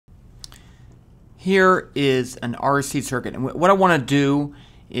Here is an RC circuit, and what I want to do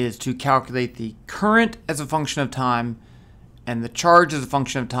is to calculate the current as a function of time and the charge as a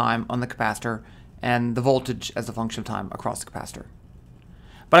function of time on the capacitor and the voltage as a function of time across the capacitor.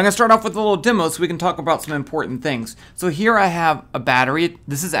 But I'm going to start off with a little demo so we can talk about some important things. So here I have a battery.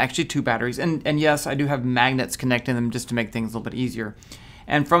 This is actually two batteries, and yes, I do have magnets connecting them just to make things a little bit easier.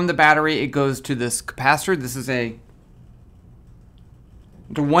 And from the battery it goes to this capacitor. This is the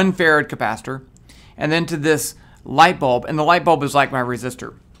 1 farad capacitor, and then to this light bulb, and the light bulb is like my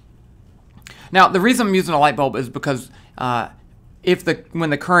resistor. Now the reason I'm using a light bulb is because when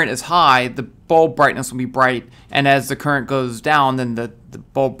the current is high, the bulb brightness will be bright, and as the current goes down, then the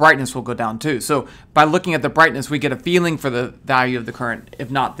bulb brightness will go down too. So by looking at the brightness, we get a feeling for the value of the current. If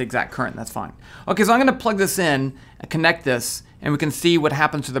not the exact current, that's fine. Okay, so I'm going to plug this in, connect this, and we can see what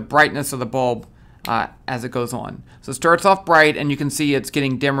happens to the brightness of the bulb as it goes on. So it starts off bright, and you can see it's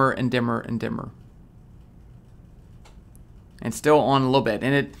getting dimmer and dimmer and dimmer. And still on a little bit,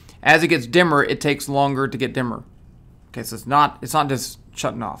 and as it gets dimmer, it takes longer to get dimmer. Okay, so it's not just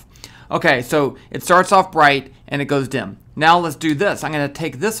shutting off. Okay, so it starts off bright and it goes dim. Now let's do this. I'm going to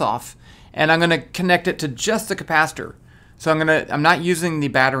take this off and I'm going to connect it to just the capacitor. So I'm not using the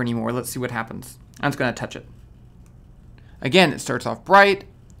battery anymore. Let's see what happens. I'm just going to touch it. Again, it starts off bright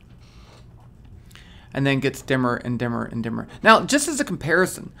and then gets dimmer and dimmer and dimmer. Now, just as a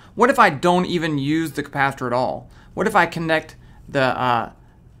comparison, what if I don't even use the capacitor at all? What if I connect the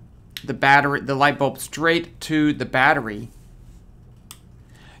light bulb straight to the battery?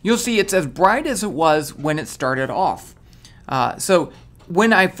 You'll see it's as bright as it was when it started off. So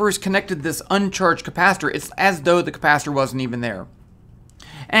when I first connected this uncharged capacitor, it's as though the capacitor wasn't even there.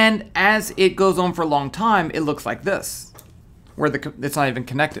 And as it goes on for a long time, it looks like this, where it's not even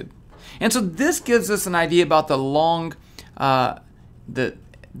connected. And so this gives us an idea about the the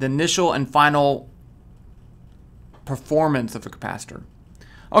initial and final performance of a capacitor.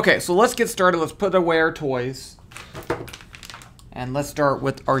 Okay, so let's get started. Let's put away our toys. And let's start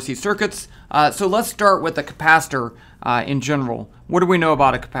with RC circuits. So let's start with the capacitor in general. What do we know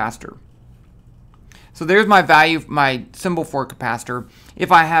about a capacitor? So there's my value, my symbol for a capacitor.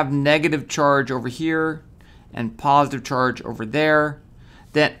 If I have negative charge over here and positive charge over there,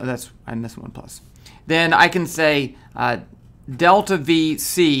 then I missed one plus. Then I can say delta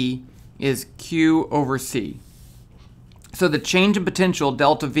VC is Q over C. So the change in potential,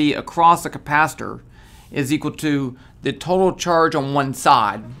 delta V, across a capacitor is equal to the total charge on one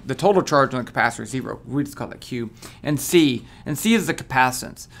side. The total charge on the capacitor is 0. We just call that Q. And C is the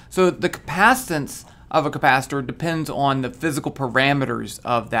capacitance. So the capacitance of a capacitor depends on the physical parameters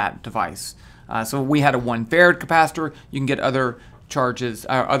of that device. So we had a 1 farad capacitor. You can get other charges,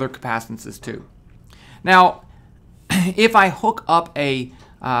 other capacitances too. Now, if I hook up a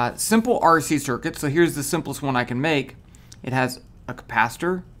simple RC circuit, so here's the simplest one I can make. It has a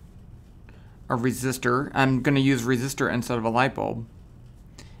capacitor, a resistor. I'm going to use resistor instead of a light bulb,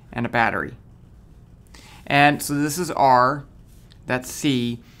 and a battery. And so this is R, that's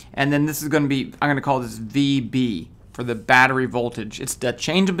C, and then this is going to be, I'm going to call this VB for the battery voltage. It's the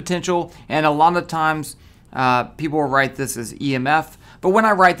change in potential, and a lot of times people will write this as EMF, but when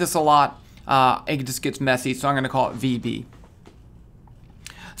I write this a lot, it just gets messy, so I'm going to call it VB.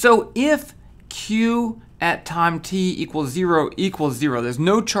 So if Q at time t equals 0, there's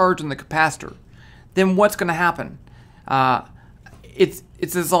no charge on the capacitor, then what's going to happen? Let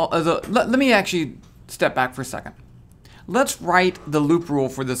me actually step back for a second. Let's write the loop rule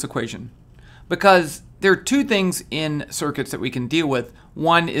for this equation, because there are two things in circuits that we can deal with.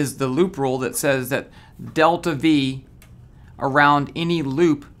 One is the loop rule that says that delta V around any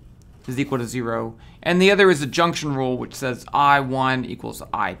loop is equal to 0. And the other is the junction rule, which says I1 equals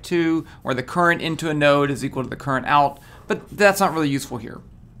I2, or the current into a node is equal to the current out, but that's not really useful here.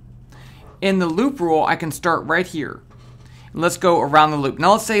 In the loop rule, I can start right here. Let's go around the loop.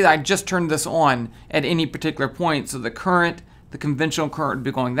 Now let's say that I just turned this on at any particular point, so the current, the conventional current would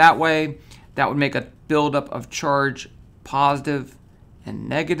be going that way. That would make a buildup of charge positive and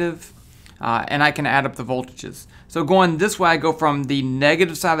negative. And I can add up the voltages. So going this way, I go from the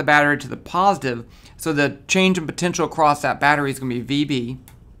negative side of the battery to the positive. So the change in potential across that battery is going to be VB.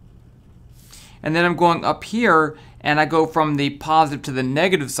 And then I'm going up here, and I go from the positive to the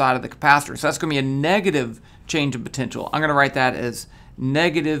negative side of the capacitor. So that's going to be a negative change in potential. I'm going to write that as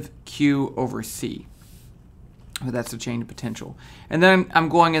negative Q over C. That's the change in potential. And then I'm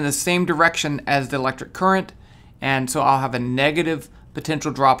going in the same direction as the electric current. And so I'll have a negative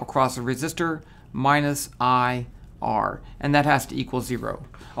potential drop across the resistor minus IR, and that has to equal 0.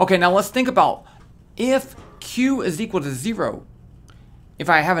 Okay, now let's think about if Q is equal to 0, if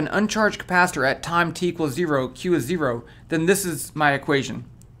I have an uncharged capacitor at time t equals 0, Q is 0, then this is my equation.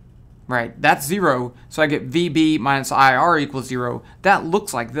 Right? That's 0, so I get VB minus IR equals 0. That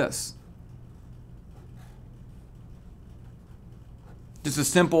looks like this. Just a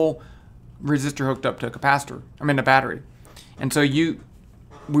simple resistor hooked up to a capacitor, a battery. And so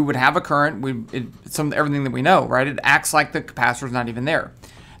we would have a current, everything that we know, right? It acts like the capacitor is not even there.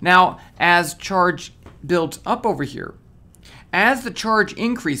 Now, as charge builds up over here, as the charge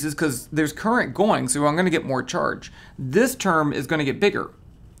increases, because there's current going, so I'm going to get more charge, this term is going to get bigger.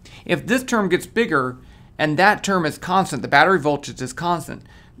 If this term gets bigger and that term is constant, the battery voltage is constant,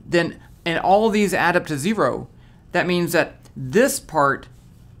 then, and all of these add up to 0, that means that this part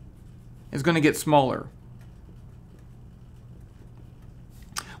is going to get smaller.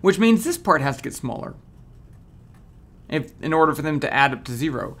 Which means this part has to get smaller in order for them to add up to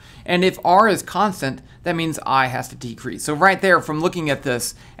 0. And if R is constant, that means I has to decrease. So right there, from looking at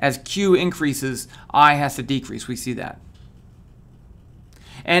this, as Q increases, I has to decrease. We see that.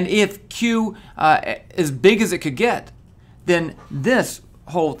 And if Q as big as it could get, then this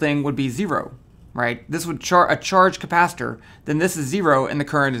whole thing would be 0, right? This would a charged capacitor, then this is 0 and the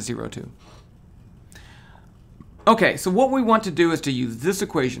current is 0 too. Okay, so what we want to do is to use this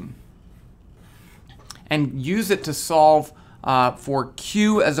equation and use it to solve for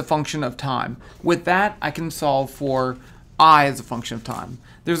Q as a function of time. With that, I can solve for I as a function of time.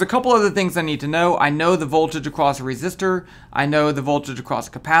 There's a couple other things I need to know. I know the voltage across a resistor. I know the voltage across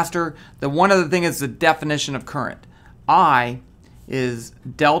a capacitor. The one other thing is the definition of current. I is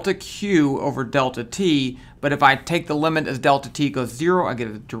delta Q over delta T, but if I take the limit as delta T goes 0, I get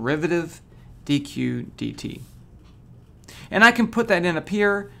a derivative dQ dt. And I can put that in up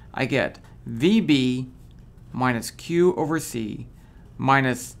here. I get VB minus Q over C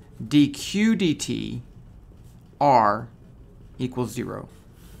minus dQ dt R equals 0.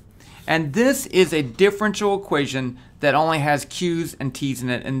 And this is a differential equation that only has Q's and T's in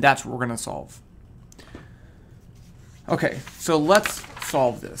it, and that's what we're going to solve. Okay, so let's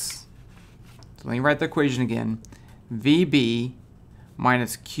solve this. So let me write the equation again. VB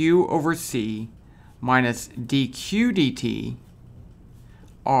minus Q over C minus dQ dt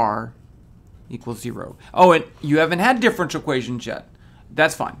R equals 0. Oh, and you haven't had differential equations yet.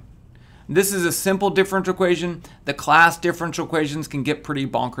 That's fine. This is a simple differential equation. The class differential equations can get pretty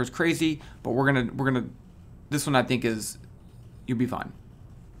bonkers crazy, but we're gonna this one I think is, you'll be fine.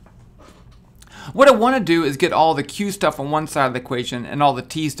 What I want to do is get all the Q stuff on one side of the equation and all the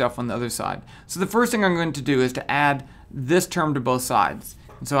T stuff on the other side. So the first thing I'm going to do is to add this term to both sides.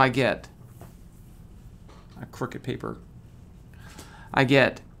 And so I get a crooked paper. I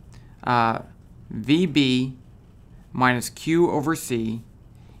get VB minus Q over C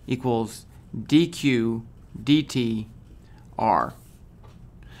equals dQ dt R.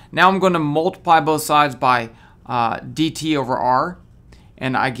 Now I'm going to multiply both sides by dt over R,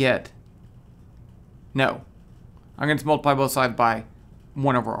 and I get, no, I'm going to multiply both sides by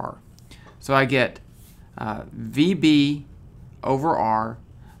 1 over R. So I get VB over R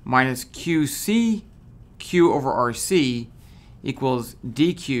minus QC Q over RC equals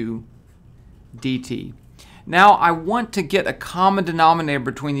dQ dt. Now I want to get a common denominator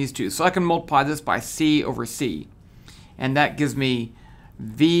between these two, so I can multiply this by C over C, and that gives me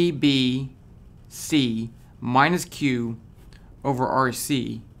VBC minus Q over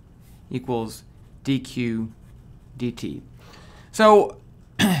RC equals dQ dt. So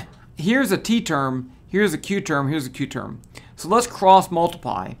here's a T term, here's a Q term, here's a Q term. So let's cross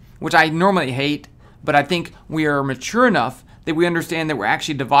multiply, which I normally hate, but I think we are mature enough that we understand that we're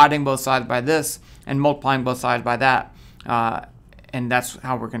actually dividing both sides by this and multiplying both sides by that. And that's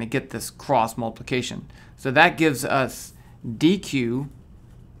how we're going to get this cross multiplication. So that gives us dQ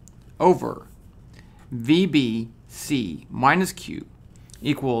over VBC minus Q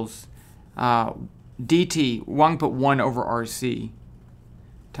equals dt, one put 1 over RC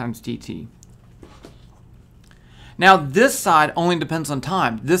times dt. Now this side only depends on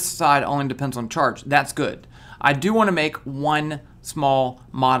time. This side only depends on charge. That's good. I do want to make one small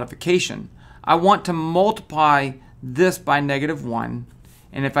modification. I want to multiply this by -1,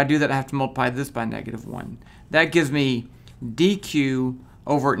 and if I do that I have to multiply this by -1. That gives me dQ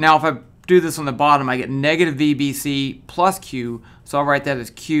over, now if I do this on the bottom I get negative VBC plus Q, so I'll write that as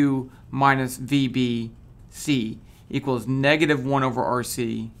Q minus VBC equals -1 over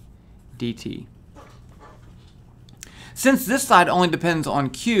RC dt. Since this side only depends on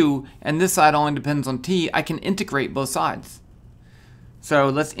Q and this side only depends on T, I can integrate both sides. So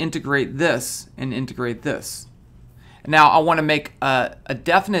let's integrate this and integrate this. Now I want to make a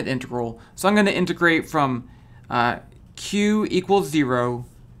definite integral, so I'm going to integrate from q equals 0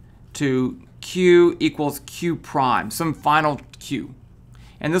 to q equals q prime, some final q.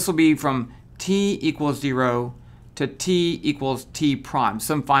 And this will be from t equals 0 to t equals t prime,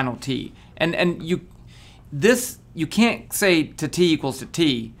 some final t. And you can't say to t equals to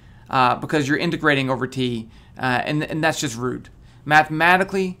t because you're integrating over t, and that's just rude.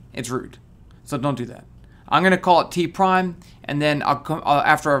 Mathematically, it's rude. So don't do that. I'm going to call it t prime, and then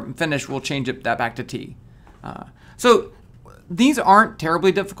after I'm finished, we'll change that back to t. So these aren't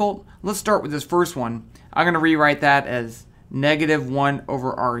terribly difficult. Let's start with this first one. I'm going to rewrite that as negative 1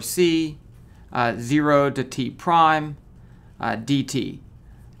 over RC, 0 to t prime, dt.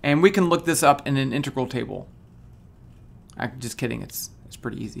 And we can look this up in an integral table. I'm just kidding, it's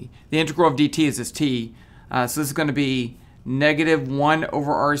pretty easy. The integral of dt is this t. So this is going to be negative 1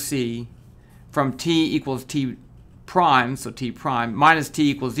 over RC from t equals t prime, so t prime, minus t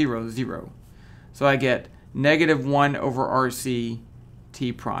equals 0, 0. So I get negative 1 over RC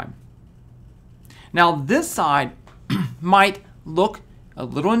t prime. Now this side might look a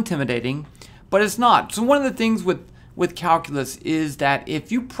little intimidating, but it's not. So one of the things with calculus is that if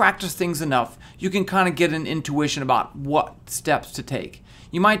you practice things enough, you can kind of get an intuition about what steps to take.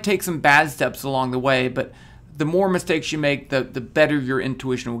 You might take some bad steps along the way, but the more mistakes you make, the better your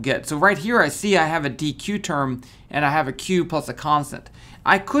intuition will get. So right here I see I have a dq term and I have a q plus a constant.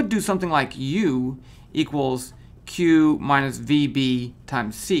 I could do something like u equals q minus vb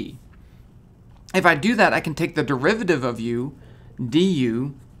times c. If I do that, I can take the derivative of u,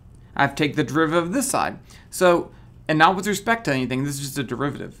 du. I have to take the derivative of this side. So, and not with respect to anything, this is just a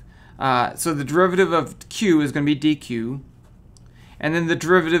derivative. So the derivative of q is going to be dq. And then the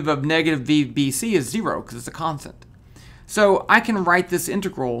derivative of negative vbc is 0 because it's a constant. So I can write this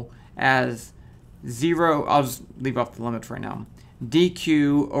integral as 0, I'll just leave off the limits right now.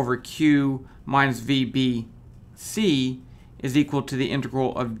 dq over q minus vbc is equal to the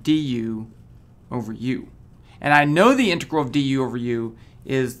integral of du over u. And I know the integral of du over u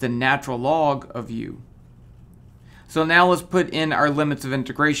is the natural log of u. So now let's put in our limits of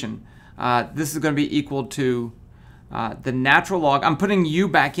integration. This is going to be equal to the natural log. I'm putting u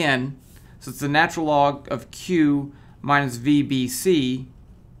back in, so it's the natural log of q minus vbc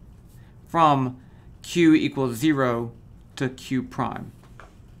from q equals 0 to q prime.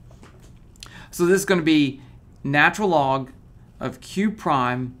 So this is going to be natural log of q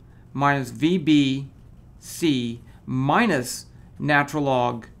prime minus vbc minus natural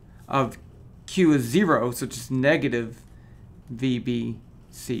log of q is 0, so just negative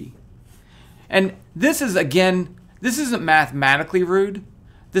vbc. And this is, again, this isn't mathematically rude.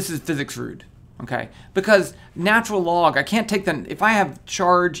 This is physics rude, okay? Because natural log, I can't take the, if I have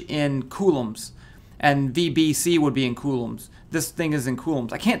charge in coulombs and VBC would be in coulombs, this thing is in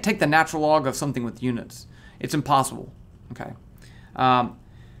coulombs, I can't take the natural log of something with units. It's impossible, okay? But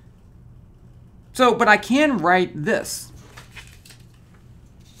I can write this.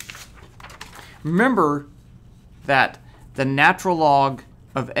 Remember that the natural log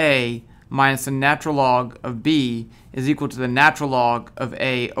of A minus the natural log of B is equal to the natural log of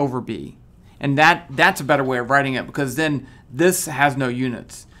A over B. And that's a better way of writing it, because then this has no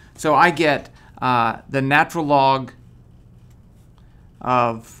units. So I get the natural log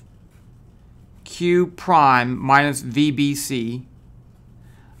of Q prime minus VBC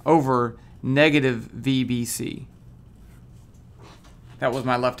over negative VBC. That was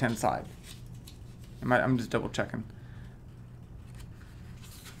my left-hand side. I'm just double checking.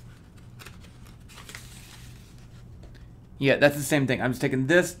 Yeah, that's the same thing. I'm just taking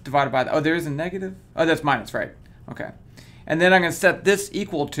this divided by, oh, there is a negative? Oh, that's minus, right? Okay. And then I'm going to set this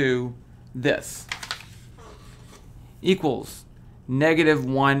equal to this. Equals negative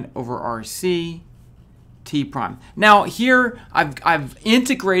 1 over RC T prime. Now here, I've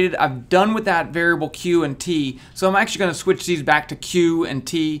integrated, I've done with that variable Q and T, so I'm actually going to switch these back to Q and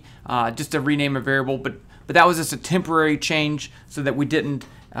T just to rename a variable, but that was just a temporary change so that we didn't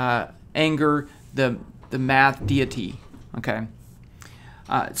anger the math deity. Okay.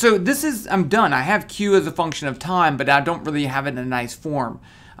 So this is, I'm done. I have Q as a function of time, but I don't really have it in a nice form.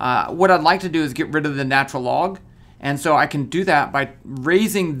 What I'd like to do is get rid of the natural log, and so I can do that by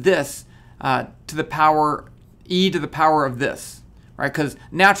raising this to the power e to the power of this, right? Because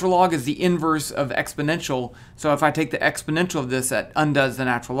natural log is the inverse of exponential, so if I take the exponential of this, that undoes the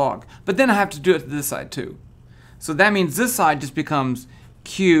natural log. But then I have to do it to this side too. So that means this side just becomes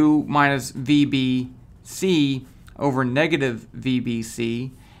Q minus VBC over negative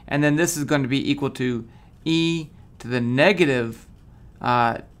VBC, and then this is going to be equal to e to the negative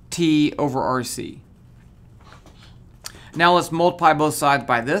t over RC. Now let's multiply both sides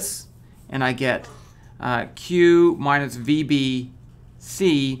by this, and I get Q minus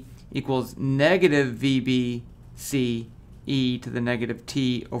VBC equals negative VBC e to the negative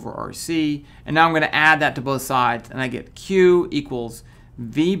t over RC. And now I'm going to add that to both sides, and I get Q equals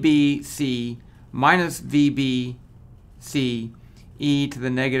VBC minus VBC e to the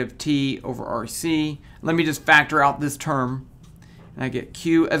negative t over RC. Let me just factor out this term, and I get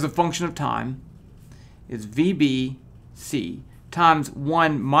Q as a function of time is VBC times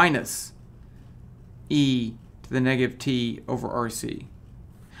 1 minus e to the negative t over RC.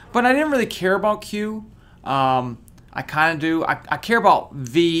 But I didn't really care about Q. I kind of do. I care about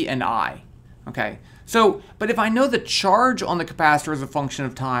V and I. Okay. So, but if I know the charge on the capacitor is a function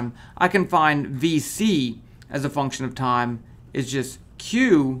of time, I can find VC as a function of time is just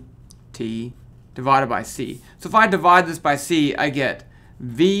QT divided by C. So if I divide this by C, I get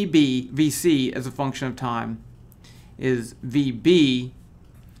VC as a function of time is VB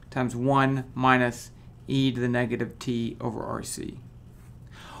times 1 minus e to the negative t over RC.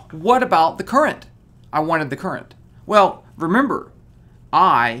 What about the current? I wanted the current. Well, remember,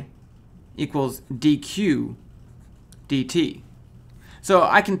 I equals dq dt. So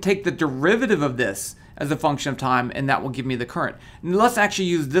I can take the derivative of this as a function of time, and that will give me the current. And let's actually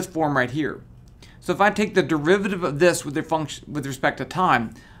use this form right here. So if I take the derivative of this with respect to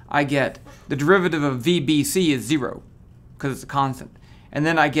time, I get the derivative of VBC is 0, because it's a constant. And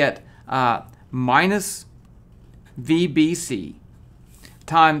then I get minus VBC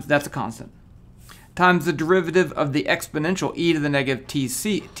times, that's a constant, times the derivative of the exponential e to the negative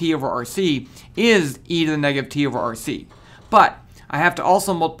t over RC is e to the negative t over RC. But I have to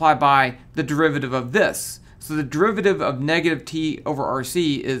also multiply by the derivative of this. So the derivative of negative t over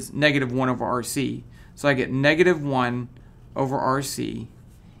RC is negative 1 over RC. So I get negative 1 over RC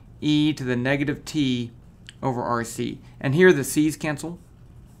e to the negative t over RC. And here the c's cancel.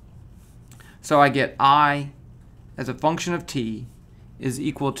 So I get I as a function of t is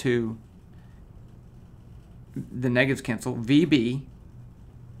equal to, the negatives cancel, VB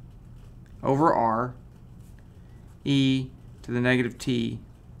over R e to the negative t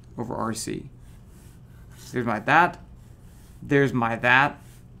over RC. There's my that, there's my that,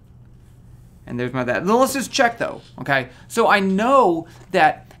 and there's my that. Now let's just check though, okay? So I know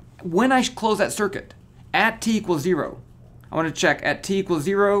that when I close that circuit at t equals 0, I want to check at t equals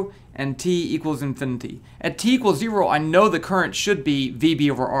 0 and t equals infinity. At t equals 0, I know the current should be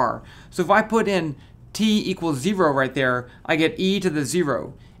VB over R. So if I put in t equals 0 right there, I get e to the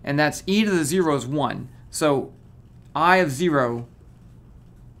 0, and that's e to the 0 is 1. So I of 0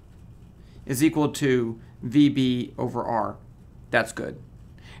 is equal to VB over R. That's good.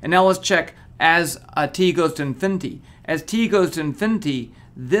 And now let's check as t goes to infinity. As t goes to infinity,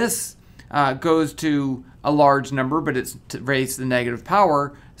 this goes to a large number, but it's raised to the negative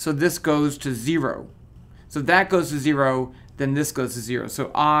power, so this goes to 0. So that goes to 0, then this goes to 0. So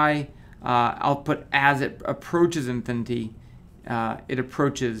I'll put as it approaches infinity, it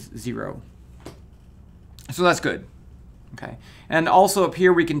approaches 0. So that's good. Okay. And also up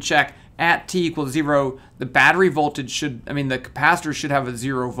here we can check at t equals 0, the battery voltage should, the capacitor should have a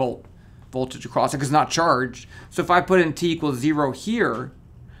 0 volt voltage across it because it's not charged. So if I put in t equals 0 here,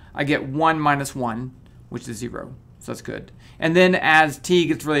 I get 1 minus 1, which is 0. So that's good. And then as t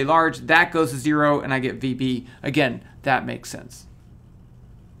gets really large, that goes to 0, and I get VB. Again, that makes sense.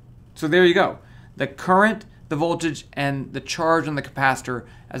 So there you go. The current, the voltage, and the charge on the capacitor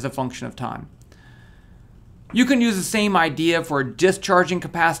as a function of time. You can use the same idea for a discharging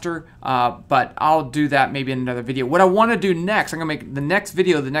capacitor, but I'll do that maybe in another video. What I want to do next, I'm going to make the next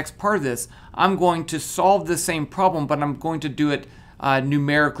video, the next part of this, I'm going to solve the same problem, but I'm going to do it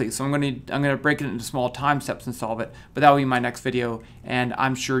numerically. So I'm going to break it into small time steps and solve it. But that will be my next video, and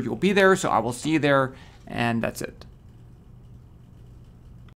I'm sure you'll be there, so I will see you there, and that's it.